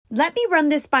Let me run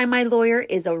this by my lawyer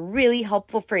is a really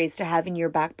helpful phrase to have in your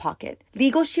back pocket.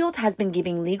 Legal Shield has been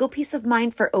giving legal peace of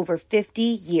mind for over 50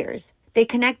 years. They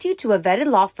connect you to a vetted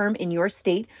law firm in your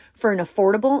state for an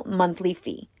affordable monthly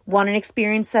fee. Want an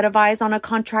experienced set of eyes on a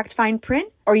contract fine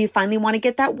print? Or you finally want to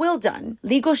get that will done?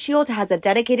 Legal Shield has a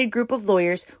dedicated group of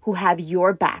lawyers who have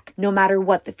your back, no matter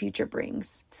what the future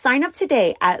brings. Sign up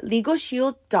today at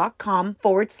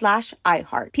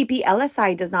LegalShield.com/iHeart.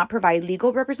 PPLSI does not provide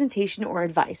legal representation or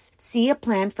advice. See a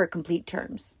plan for complete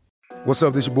terms. What's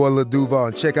up, this your boy Lil Duval,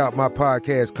 and check out my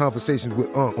podcast, Conversations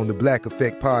with Unc, on the Black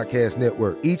Effect Podcast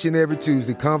Network. Each and every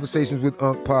Tuesday, Conversations with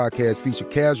Unc podcast feature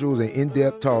casuals and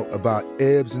in-depth talk about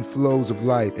ebbs and flows of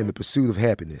life and the pursuit of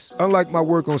happiness. Unlike my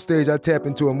work on stage, I tap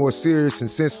into a more serious and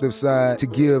sensitive side to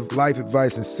give life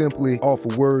advice and simply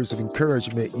offer words of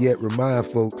encouragement, yet remind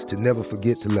folks to never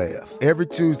forget to laugh. Every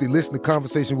Tuesday, listen to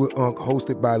Conversations with Unc,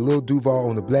 hosted by Lil Duval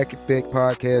on the Black Effect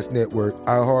Podcast Network,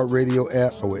 iHeartRadio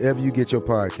app, or wherever you get your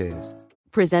podcasts.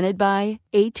 Presented by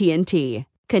AT&T.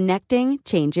 Connecting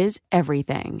changes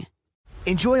everything.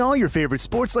 Enjoy all your favorite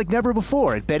sports like never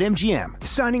before at BetMGM.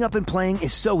 Signing up and playing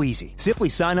is so easy. Simply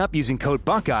sign up using code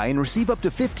Buckeye and receive up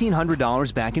to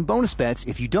 $1,500 back in bonus bets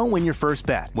if you don't win your first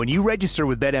bet. When you register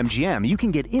with BetMGM, you can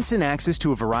get instant access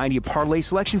to a variety of parlay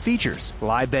selection features,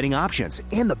 live betting options,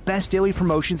 and the best daily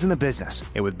promotions in the business.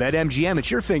 And with BetMGM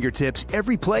at your fingertips,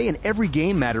 every play and every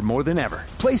game matter more than ever.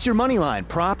 Place your moneyline,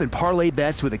 prop, and parlay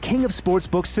bets with the king of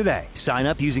sportsbooks today. Sign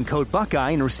up using code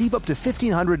Buckeye and receive up to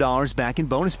 $1,500 back in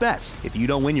bonus bets if you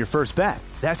don't win your first bet.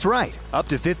 That's right, up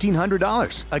to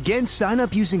 $1,500. Again, sign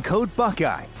up using code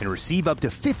Buckeye and receive up to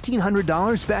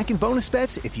 $1,500 back in bonus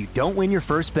bets if you don't win your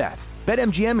first bet.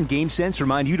 BetMGM and GameSense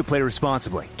remind you to play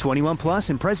responsibly. 21 plus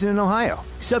and present in Ohio.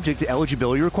 Subject to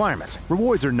eligibility requirements.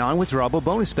 Rewards are non-withdrawable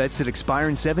bonus bets that expire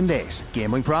in 7 days.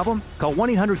 Gambling problem? Call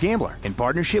 1-800-GAMBLER in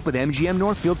partnership with MGM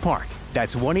Northfield Park.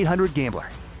 That's 1-800-GAMBLER.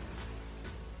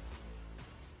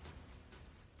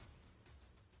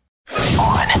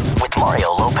 On with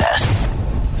Mario Lopez.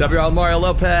 What's up, y'all? Mario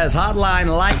Lopez, Hotline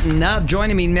lighting up.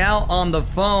 Joining me now on the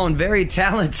phone, very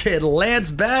talented Lance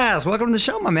Bass. Welcome to the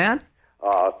show, my man.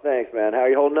 Oh, thanks, man. How are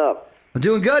you holding up? I'm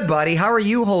doing good, buddy. How are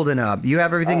you holding up? You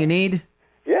have everything you need?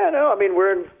 Yeah, no, I mean,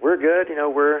 we're good. You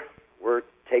know, we're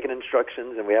taking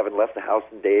instructions, and we haven't left the house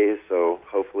in days, so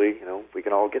hopefully, you know, we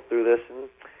can all get through this, and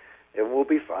it will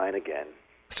be fine again.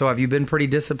 So have you been pretty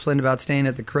disciplined about staying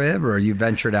at the crib, or you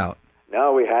ventured out?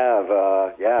 No, we have.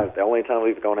 The only time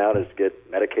we've gone out is to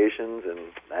get medications, and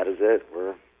that is it.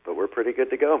 But we're pretty good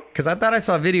to go. Because I thought I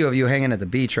saw a video of you hanging at the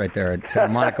beach right there at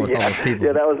Santa Monica with all those people.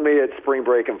 Yeah, that was me at spring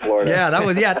break in Florida. Yeah,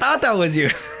 I thought that was you.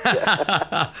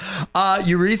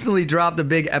 You recently dropped a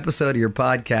big episode of your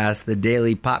podcast, the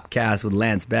Daily Popcast with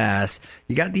Lance Bass.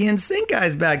 You got the NSYNC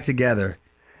guys back together.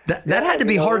 That had to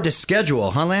be hard to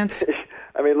schedule, huh, Lance?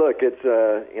 I mean, look, it's,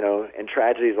 in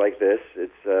tragedies like this,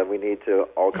 it's we need to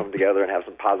all come together and have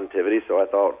some positivity. So I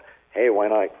thought, hey, why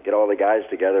not get all the guys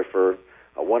together for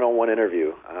a one-on-one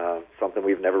interview, something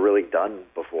we've never really done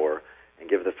before, and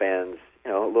give the fans,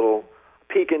 a little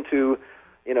peek into,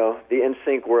 the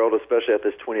NSYNC world, especially at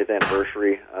this 20th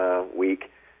anniversary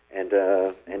week, and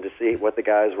to see what the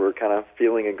guys were kind of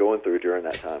feeling and going through during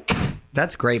that time.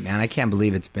 That's great, man. I can't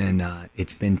believe it's been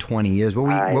 20 years. What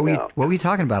were you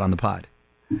talking about on the pod?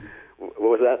 What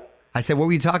was that? I said, what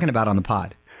were you talking about on the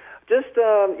pod? Just,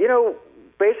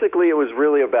 basically it was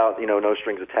really about, No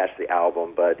Strings Attached, the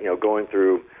album, but, going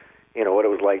through, what it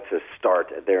was like to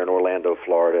start there in Orlando,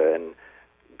 Florida, and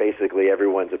basically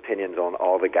everyone's opinions on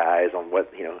all the guys, on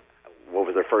what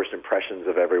was their first impressions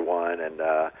of everyone, and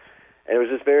it was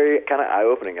just very kind of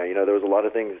eye-opening. There was a lot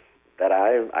of things that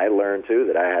I learned, too,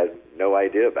 that I had no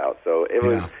idea about, so it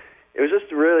was... It was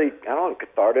just really,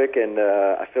 cathartic, and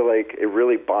I feel like it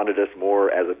really bonded us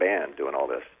more as a band doing all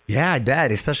this. Yeah, I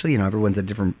bet, especially, everyone's at a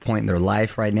different point in their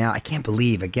life right now. I can't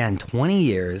believe, again, 20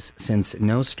 years since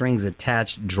No Strings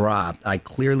Attached dropped. I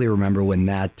clearly remember when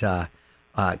that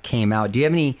came out. Do you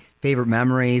have any favorite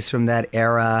memories from that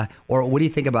era, or what do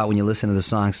you think about when you listen to the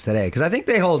songs today? Because I think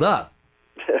they hold up.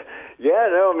 Yeah,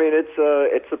 no, I mean,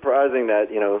 it's surprising that,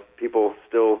 people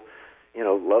still...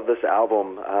 love this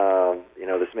album,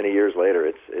 this many years later.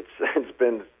 It's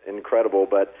been incredible,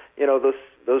 but,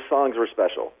 those songs were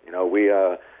special.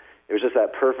 It was just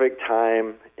that perfect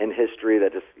time in history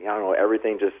that just,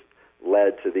 everything just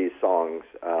led to these songs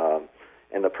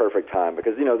in the perfect time.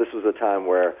 Because, this was a time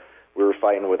where we were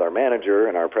fighting with our manager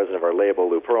and our president of our label,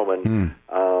 Lou Pearlman,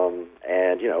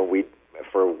 and, we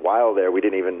for a while there, we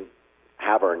didn't even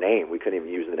have our name. We couldn't even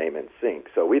use the name NSYNC.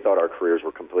 So we thought our careers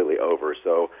were completely over.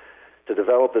 So to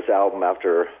develop this album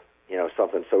after,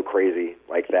 something so crazy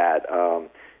like that,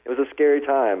 was a scary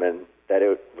time, and that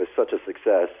it was such a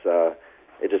success,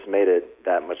 it just made it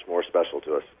that much more special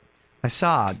to us. I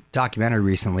saw a documentary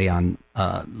recently on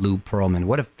Lou Pearlman.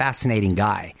 What a fascinating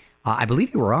guy. I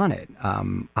believe you were on it.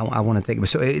 I want to think.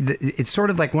 So it's sort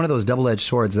of like one of those double-edged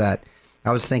swords that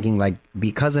I was thinking, like,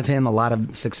 because of him, a lot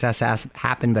of success has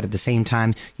happened, but at the same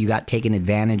time, you got taken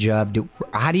advantage of.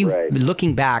 How do you,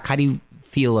 looking back, how do you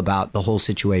feel about the whole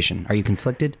situation? Are you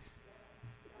conflicted?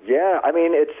 Yeah, I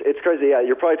mean, it's crazy. Yeah,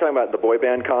 you're probably talking about the Boy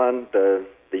Band Con, the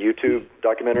YouTube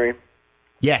documentary.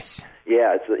 Yes.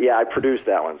 Yeah, I produced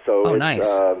that one. So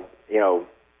nice.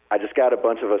 I just got a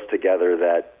bunch of us together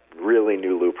that really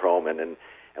knew Lou Pearlman,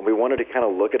 and we wanted to kind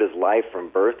of look at his life from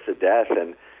birth to death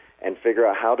and figure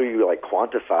out how do you like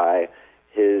quantify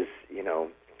his,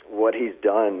 what he's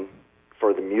done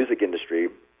for the music industry,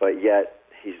 but yet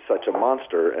he's such a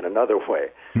monster in another way.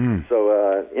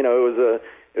 So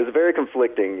it was very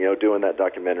conflicting, doing that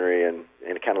documentary and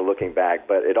kind of looking back,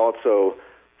 but it also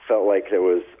felt like there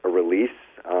was a release.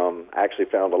 I actually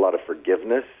found a lot of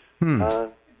forgiveness, and I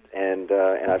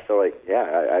felt like,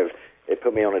 it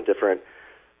put me on a different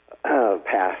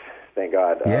path. Thank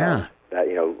God. Yeah. That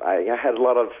I had a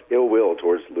lot of ill will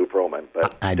towards Lou Pearlman,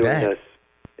 but doing this,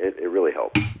 it really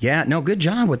helped. Yeah. No. Good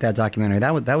job with that documentary.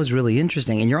 That was really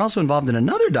interesting. And you're also involved in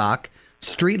another doc,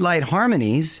 Streetlight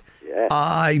Harmonies.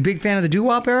 Yeah. You big fan of the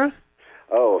doo-wop era?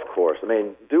 Oh, of course. I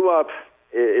mean, doo-wop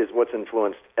is what's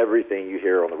influenced everything you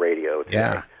hear on the radio today.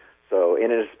 Yeah. So,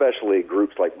 and especially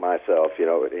groups like myself,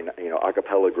 a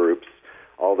cappella groups,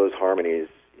 all those harmonies,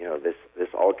 this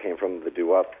all came from the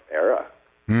doo-wop era.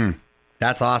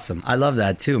 That's awesome. I love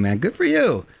that too, man. Good for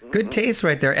you. Good taste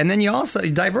right there. And then you also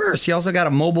diverse. You also got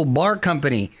a mobile bar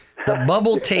company, the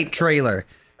Bubble Tape Trailer.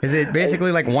 Is it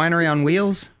basically like Winery on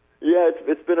Wheels? Yeah,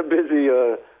 it's been a busy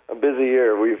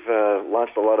year. We've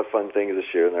launched a lot of fun things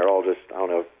this year, and they're all just,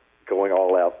 going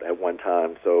all out at one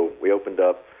time. So we opened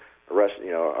up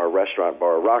our restaurant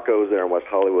bar, Rocco's, there in West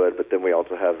Hollywood, but then we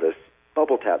also have this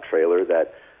Bubble Tap Trailer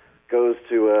that goes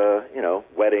to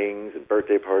weddings and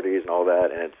birthday parties and all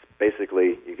that, and it's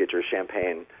basically you get your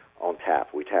champagne on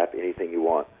tap. We tap anything you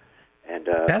want, and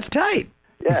that's tight.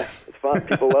 Yeah, it's fun.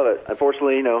 People love it.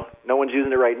 Unfortunately, no one's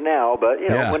using it right now, but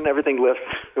when everything lifts,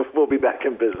 we'll be back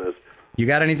in business. You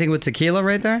got anything with tequila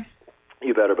right there?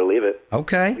 You better believe it.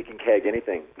 Okay. We can keg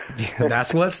anything.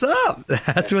 That's what's up.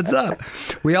 That's what's up.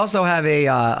 We also have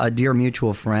a dear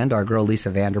mutual friend, our girl Lisa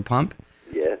Vanderpump.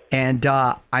 Yes. And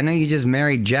I know you just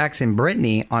married Jackson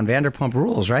Brittany on Vanderpump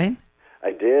Rules, right?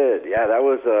 I did. Yeah, that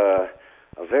was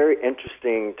a very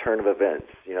interesting turn of events,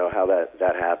 how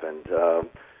that happened.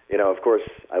 Of course,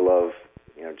 I love,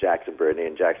 Jackson Brittany,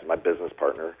 and Jackson's my business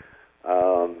partner.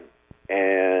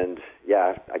 And,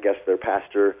 yeah, I guess their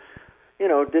pastor,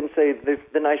 didn't say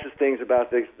the nicest things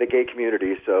about the gay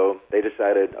community, so they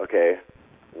decided, okay,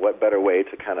 what better way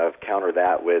to kind of counter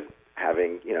that with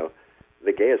having,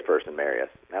 the gayest person marry us?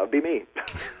 That would be me.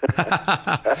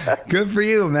 Good for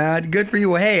you, man. Good for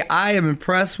you. Hey, I am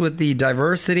impressed with the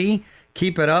diversity.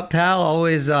 Keep it up, pal.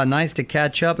 Always nice to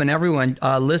catch up. And everyone,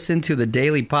 listen to the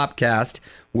Daily Popcast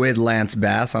with Lance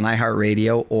Bass on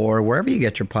iHeartRadio or wherever you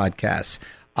get your podcasts.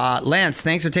 Lance,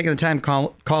 thanks for taking the time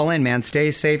to call in, man. Stay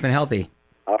safe and healthy.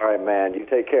 All right, man. You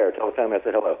take care. Tell the family I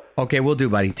said hello. Okay, we'll do,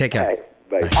 buddy. Take care. All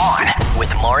right, bye. On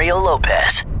with Mario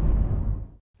Lopez.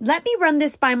 Let me run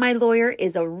this by my lawyer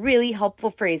is a really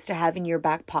helpful phrase to have in your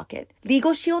back pocket.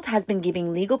 Legal Shield has been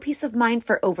giving legal peace of mind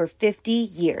for over 50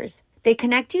 years. They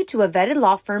connect you to a vetted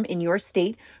law firm in your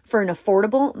state for an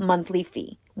affordable monthly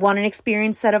fee. Want an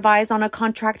experienced set of eyes on a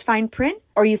contract fine print?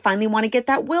 Or you finally want to get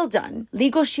that will done?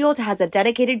 Legal Shield has a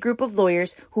dedicated group of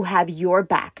lawyers who have your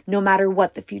back, no matter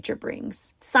what the future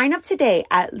brings. Sign up today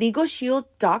at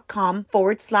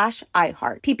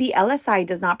LegalShield.com/iHeart. PPLSI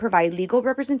does not provide legal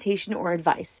representation or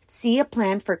advice. See a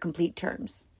plan for complete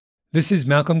terms. This is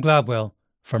Malcolm Gladwell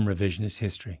from Revisionist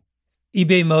History.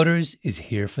 eBay Motors is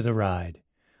here for the ride.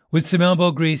 With some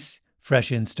elbow grease,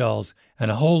 fresh installs, and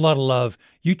a whole lot of love,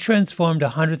 you transformed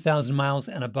 100,000 miles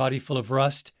and a body full of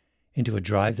rust into a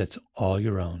drive that's all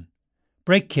your own.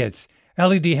 Brake kits,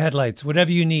 LED headlights,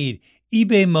 whatever you need,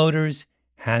 eBay Motors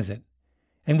has it.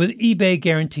 And with eBay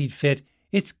Guaranteed Fit,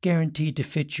 it's guaranteed to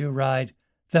fit your ride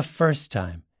the first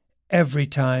time, every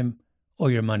time,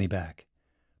 or your money back.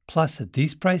 Plus, at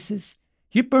these prices,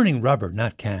 you're burning rubber,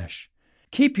 not cash.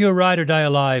 Keep your ride or die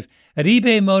alive at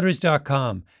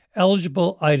ebaymotors.com.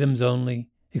 Eligible items only.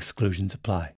 Exclusions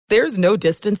apply. There's no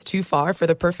distance too far for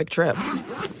the perfect trip.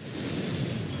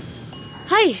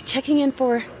 Hi, checking in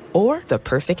for... Or the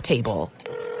perfect table.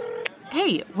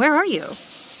 Hey, where are you?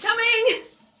 Coming!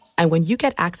 And when you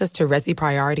get access to Resi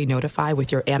Priority Notify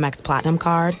with your Amex Platinum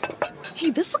card... Hey,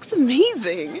 this looks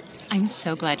amazing. I'm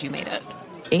so glad you made it.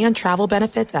 And travel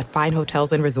benefits at fine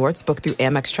hotels and resorts booked through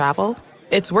Amex Travel.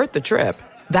 It's worth the trip.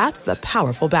 That's the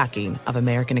powerful backing of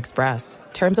American Express.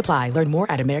 Terms apply. Learn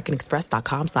more at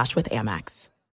americanexpress.com/withAmex.